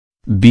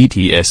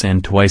BTS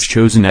and TWICE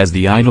chosen as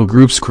the idol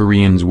groups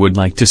Koreans would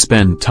like to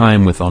spend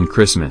time with on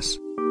Christmas.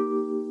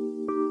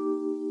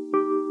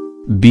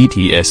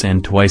 BTS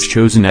and TWICE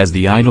chosen as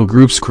the idol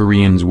groups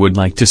Koreans would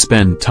like to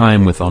spend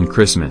time with on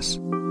Christmas.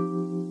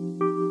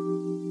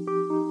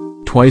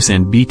 TWICE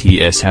and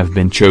BTS have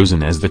been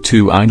chosen as the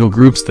two idol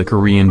groups the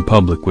Korean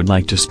public would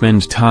like to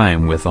spend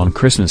time with on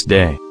Christmas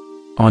Day.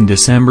 On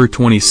December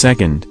 22,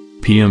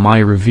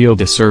 PMI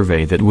revealed a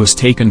survey that was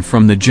taken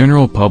from the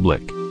general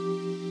public.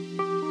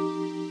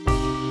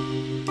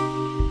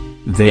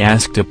 They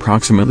asked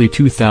approximately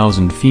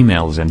 2,000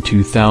 females and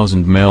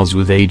 2,000 males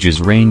with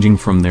ages ranging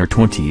from their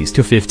 20s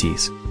to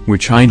 50s,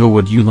 which idol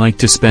would you like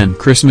to spend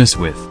Christmas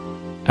with?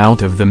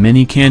 Out of the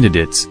many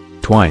candidates,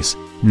 TWICE,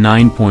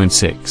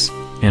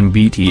 9.6, and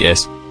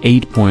BTS,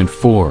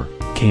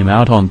 8.4, came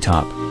out on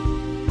top.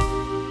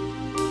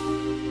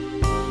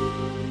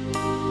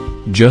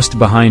 Just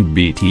behind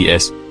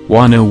BTS,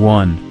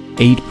 101,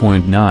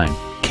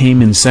 8.9,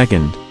 came in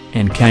second,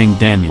 and Kang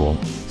Daniel,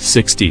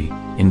 60,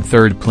 in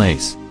third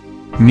place.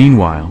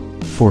 Meanwhile,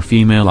 for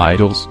female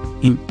idols,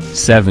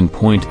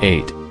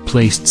 7.8,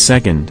 placed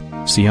second,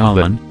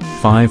 Seolin,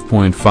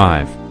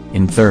 5.5,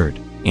 in third,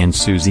 and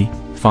Suzy,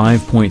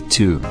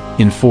 5.2,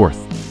 in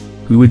fourth.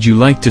 Who would you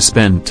like to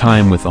spend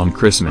time with on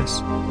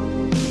Christmas?